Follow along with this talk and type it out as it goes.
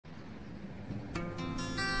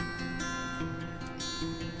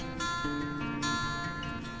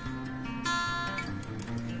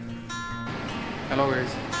Hello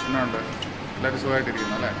guys, let us wait here.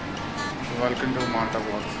 Welcome to Malta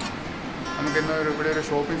vlogs. We have a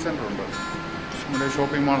shopping center. We have a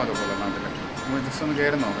shopping mall. We just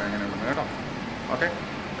okay,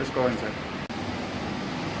 let's go inside.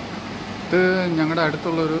 This is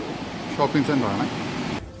our shopping center.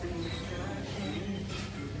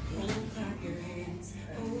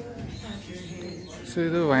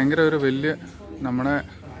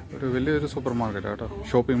 So this is a supermarket,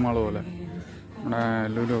 shopping mall.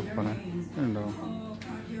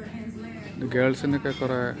 The girls in the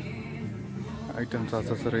items,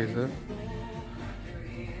 accessories.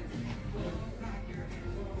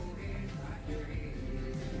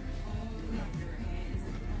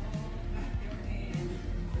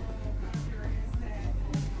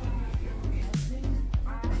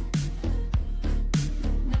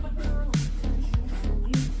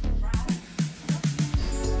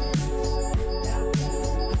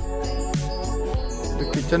 The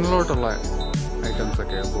kitchen lot of items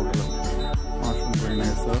mushroom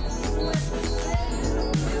mayonnaise.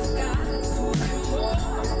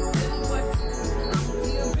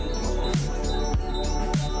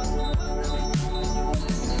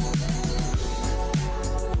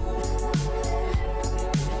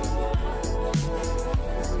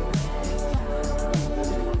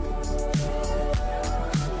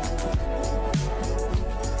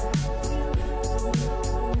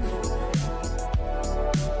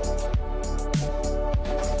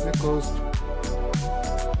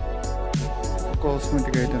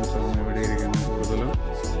 Cosmetic items are very good.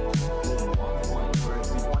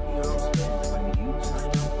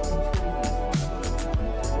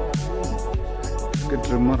 Get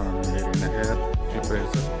trimmer on hair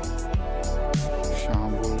clippers,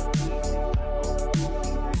 shampoo.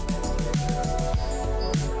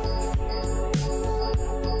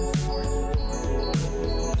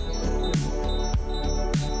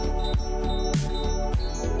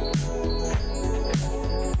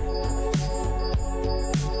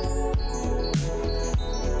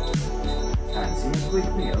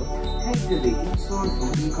 Quick meal, head to the in-store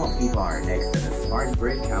food and coffee bar next to the smart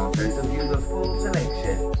break counter to view the full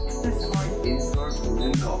selection. The smart in-store food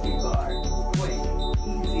and coffee bar. Quick,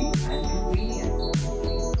 easy, and convenient.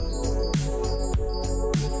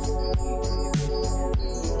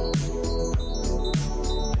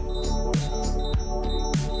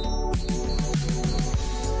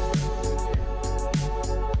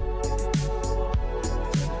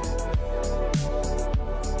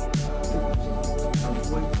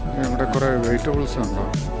 Vegetables and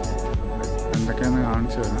the can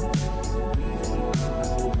answer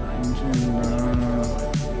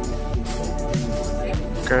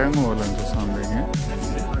camel and something.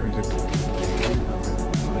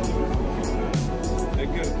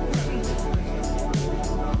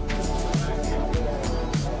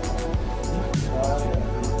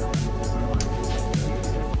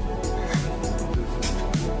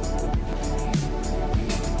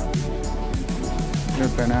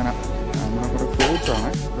 Banana. Fruits on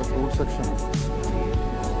the fruit section.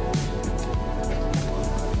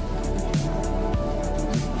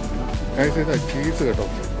 Guys, it's cheese.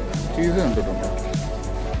 Cheese and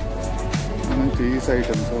cheese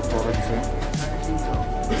items or products.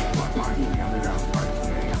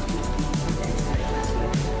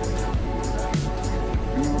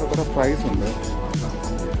 What are the price on there?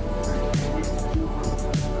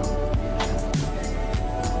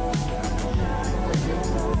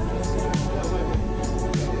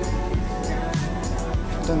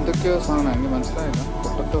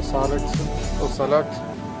 Potato salads or salads,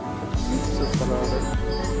 mixed salad,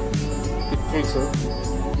 pickles.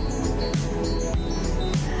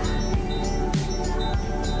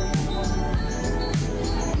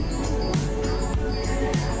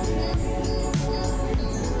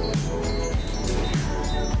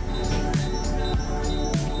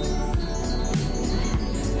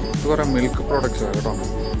 These are milk products.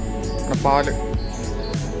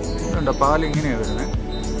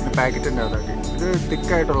 Packet in the thick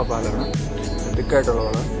kettle of palana, thick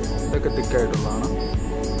kettle, like a thick kettle,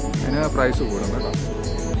 and a price of wood.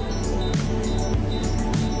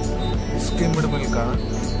 Skimmed milk,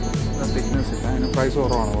 the thickness and a price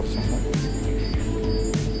of around or something.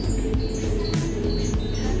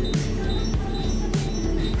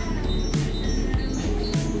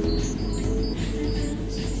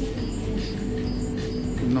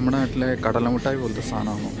 Namana Kadalamutai will the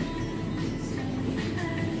Sana.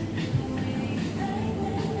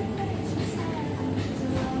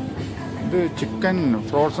 The chicken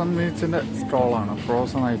frozen meats in the stall,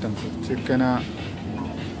 frozen items, chicken,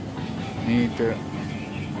 meat,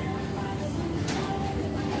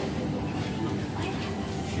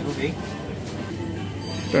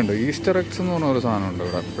 ഇതുണ്ട് Easter eggs എന്ന് പറഞ്ഞ ഒരു സാധനമുണ്ട്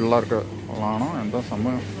ഇവിടെ. പിള്ളേർക്ക് ഉള്ളതാണോ എന്താ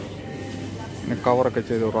സംഭവം? പിന്നെ കവറൊക്കെ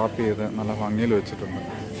ചെയ്ത് റാപ്പ് ചെയ്ത് നല്ല ഭംഗിയിൽ വെച്ചിട്ടുണ്ട്.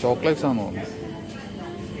 ചോക്ലേറ്റ്സ് ആണെന്ന് തോന്നുന്നു.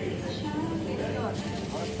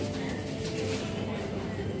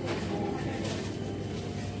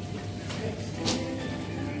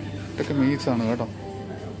 ഇതൊക്കെ മീറ്റ്സ് ആണ് കേട്ടോ.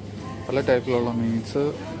 പല ടൈപ്പിലുള്ള മീറ്റ്സ്,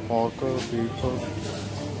 പോർക്ക്, ബീഫ്.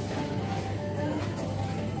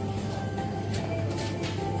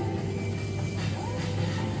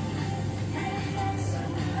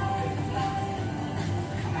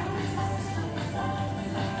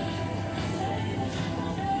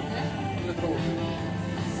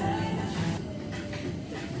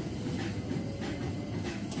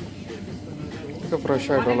 ഇതൊക്കെ ഫ്രഷ്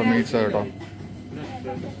ആയിട്ടുള്ള മീറ്റ്സ് കേട്ടോ.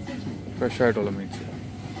 ഫ്രഷ് ആയിട്ടുള്ള മീറ്റ്സ്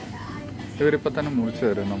ഇവരിപ്പോൾ തന്നെ മുറിച്ച്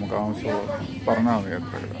തരും. നമുക്ക് ആവശ്യമുള്ള പറഞ്ഞാൽ മതി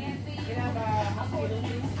എത്ര കിട്ടും.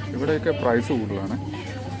 ഇവിടെയൊക്കെ പ്രൈസ് കൂടുതലാണ്.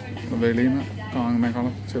 വെളിയിൽ നിന്ന്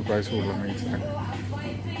കാണുന്നേക്കാളും ഇച്ചിരി പ്രൈസ് കൂടുതലാണ് മീറ്റ്സിന്.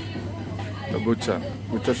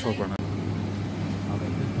 ബുച്ചർ ഷോപ്പാണ്.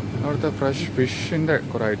 അവിടുത്തെ ഫ്രഷ് ഫിഷിൻ്റെ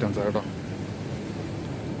കുറേ ഐറ്റംസ് കേട്ടോ.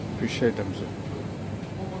 ഫിഷ് ഐറ്റംസ്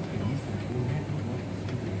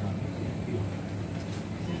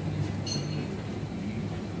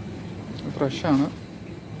ഫ്രഷാണ്,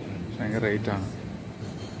 ഭയങ്കര റേറ്റാണ്.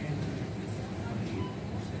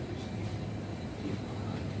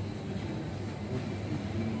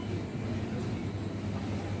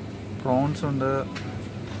 പ്രോൺസ് ഉണ്ട്.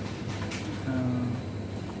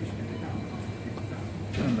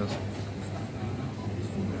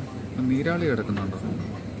 നീരാളി കിടക്കുന്നുണ്ടോ?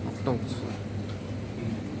 ഒക്ടോപസ്,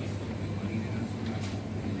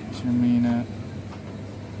 ചെമ്മീന്,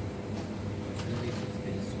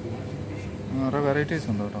 വേറെ വെറൈറ്റീസ്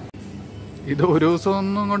ഉണ്ട് കേട്ടോ. ഇത് ഒരു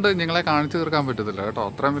ദിവസമൊന്നും കൊണ്ട് നിങ്ങളെ കാണിച്ചു തീർക്കാൻ പറ്റത്തില്ല കേട്ടോ.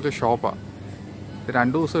 അത്രയും വലിയ ഷോപ്പാണ്.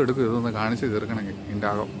 2 ദിവസം എടുക്കും ഇതൊന്ന് കാണിച്ച് തീർക്കണമെങ്കിൽ. ഇതിൻ്റെ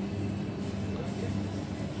അകം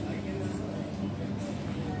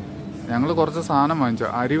ഞങ്ങൾ കുറച്ച് സാധനം വാങ്ങിച്ചു.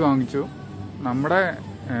 അരി വാങ്ങിച്ചു. നമ്മുടെ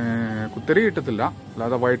കുത്തരി കിട്ടത്തില്ല,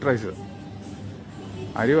 അല്ലാതെ വൈറ്റ് റൈസ്.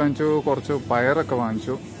 അരി വാങ്ങിച്ചു, കുറച്ച് പയറൊക്കെ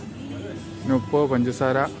വാങ്ങിച്ചു, പിന്നെ ഉപ്പ്,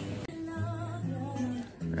 പഞ്ചസാര,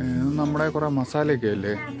 നമ്മുടെ കുറേ മസാലയൊക്കെ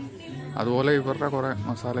അല്ലേ, അതുപോലെ ഇവരുടെ കുറേ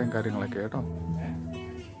മസാലയും കാര്യങ്ങളൊക്കെ കേട്ടോ.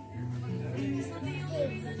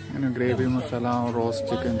 അങ്ങനെ gravy masala, roast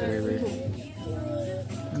chicken gravy,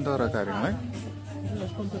 എന്താ പറയുക കാര്യങ്ങളെ.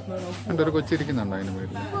 എൻ്റെ ഒരു കൊച്ചിരിക്കുന്നുണ്ട് അതിന്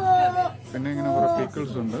പേരിൽ. പിന്നെ ഇങ്ങനെ കുറേ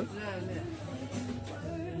പിക്കിൾസ് ഉണ്ട്.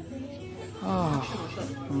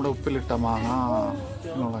 നമ്മുടെ ഉപ്പിലിട്ട മാങ്ങ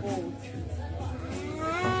എന്നുള്ള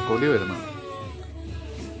കൊതി വരുന്നു.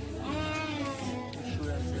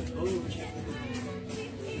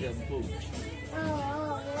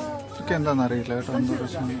 ഇതൊക്കെ എന്താണെന്നറിയില്ല കേട്ടോ. എന്തോ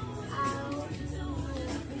പ്രശ്നം.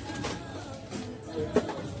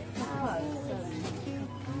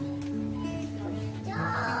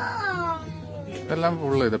 ഇതെല്ലാം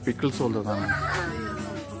ഫുള്ള് ഇത് പിക്കിൾസ് പോലത്തെ സാധനം.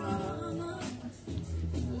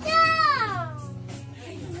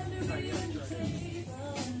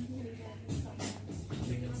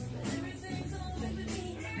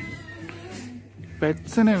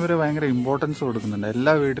 പെറ്റ്സിന് ഇവർ ഭയങ്കര ഇമ്പോർട്ടൻസ് കൊടുക്കുന്നുണ്ട്.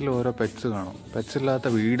 എല്ലാ വീട്ടിലും ഓരോ പെറ്റ്സ് കാണും. പെറ്റ്സ് ഇല്ലാത്ത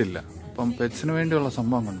വീടില്ല. അപ്പം പെറ്റ്സിന് വേണ്ടിയുള്ള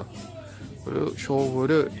സംഭവം കണ്ടോ.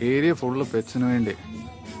 ഒരു ഏരിയ ഫുള്ള് പെറ്റ്സിന് വേണ്ടി.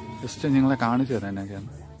 ജസ്റ്റ് നിങ്ങളെ കാണിച്ചു തരാം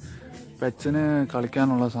എന്നൊക്കെയാണ്. പെറ്റ്സിന്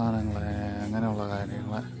കളിക്കാനുള്ള സാധനങ്ങൾ, അങ്ങനെയുള്ള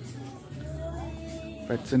കാര്യങ്ങൾ,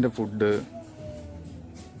 പെറ്റ്സിൻ്റെ ഫുഡ്.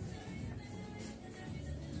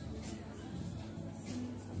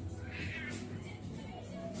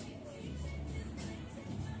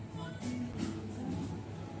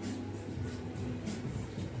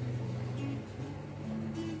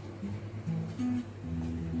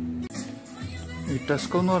 ഈ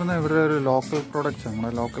ടെസ്കോ എന്ന് പറഞ്ഞാൽ ഇവരുടെ ഒരു ലോക്കൽ പ്രോഡക്റ്റ്സ്.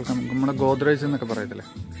 നമ്മുടെ ഗോദ്രേജ് എന്നൊക്കെ പറയത്തില്ലേ,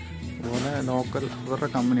 അതുപോലെ ലോക്കൽ ഇവരുടെ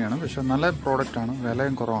കമ്പനിയാണ്. പക്ഷെ നല്ല പ്രോഡക്റ്റാണ്,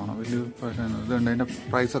 വിലയും കുറവാണ്. വലിയ ഇതുണ്ട്. അതിൻ്റെ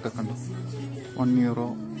പ്രൈസൊക്കെ കണ്ടു.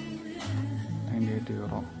 €1,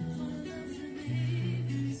 €98.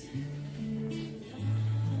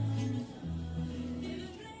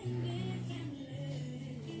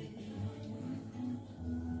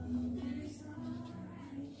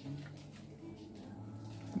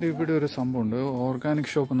 ഇവിടെ ഒരു സംഭവമുണ്ട്, ഓർഗാനിക്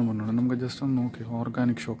ഷോപ്പ് എന്ന് പറഞ്ഞിട്ടുണ്ട്. നമുക്ക് ജസ്റ്റ് ഒന്ന് നോക്കി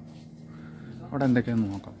ഓർഗാനിക് ഷോപ്പ് അവിടെ എന്തൊക്കെയാണെന്ന്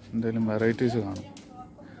നോക്കാം. എന്തെങ്കിലും വെറൈറ്റീസ് കാണും.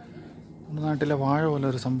 നമ്മുടെ നാട്ടിലെ വാഴ പോലെ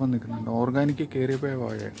ഒരു സംഭവം നിൽക്കുന്നുണ്ട്. ഓർഗാനിക് കയറിയപ്പോയ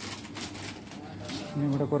വാഴ. ഇനി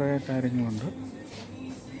ഇവിടെ കുറേ കാര്യങ്ങളുണ്ട്.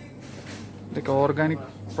 ഇതൊക്കെ ഓർഗാനിക്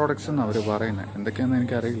പ്രോഡക്ട്സ് എന്നാണ് അവർ പറയുന്നത്. എന്തൊക്കെയാണെന്ന്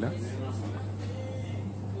എനിക്കറിയില്ല.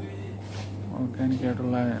 ഓർഗാനിക്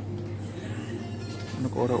ആയിട്ടുള്ള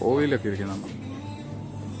ഓരോ ഓയിലൊക്കെ ഇരിക്കുന്നുണ്ട്.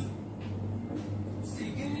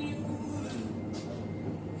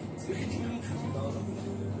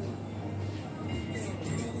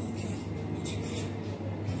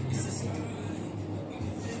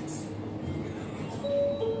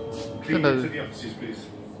 അത്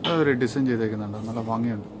അതൊരു ഡിസൈൻ ചെയ്തേക്കുന്നുണ്ട്, നല്ല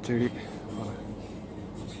ഭംഗിയുണ്ട് ചെടി.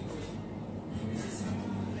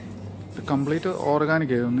 കംപ്ലീറ്റ്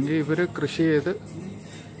ഓർഗാനിക് ആയി, ഒന്നെങ്കിൽ ഇവർ കൃഷി ചെയ്ത്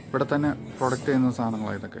ഇവിടെ തന്നെ പ്രൊഡക്റ്റ് ചെയ്യുന്ന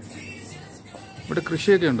സാധനങ്ങളാണ് ഇതൊക്കെ. ഇവിടെ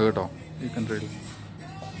കൃഷിയൊക്കെ ഉണ്ട് കേട്ടോ ഈ കൺട്രിയിൽ.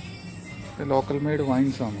 ലോക്കൽ മെയ്ഡ്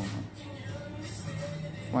വൈൻസ് ആണെന്ന് തോന്നുന്നു,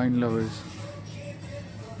 വൈൻ ലവേഴ്സ്.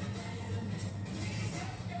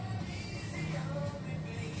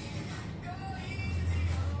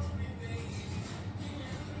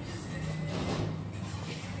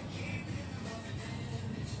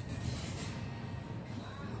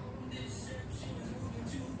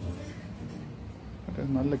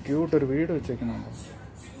 നല്ല ക്യൂട്ടൊരു വീട് വെച്ചേക്കുന്നുണ്ട്,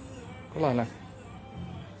 കൊള്ളാമല്ലേ?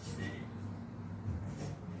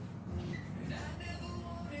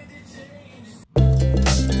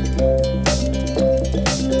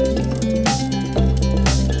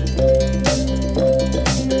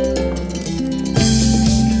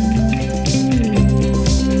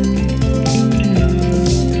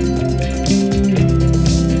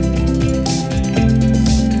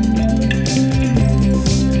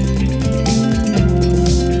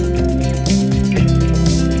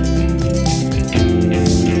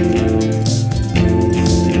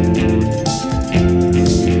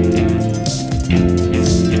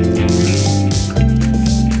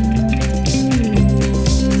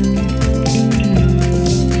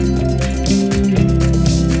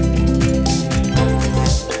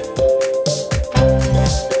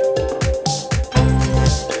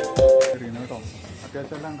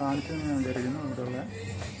 അത്യാവശ്യമെല്ലാം കാണിച്ചെന്ന് ഞാൻ വിചാരിക്കുന്നു ഇവിടെയുള്ള.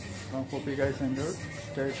 Hope you guys enjoyed.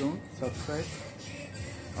 Stay tuned, subscribe.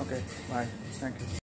 Okay, bye. Thank you.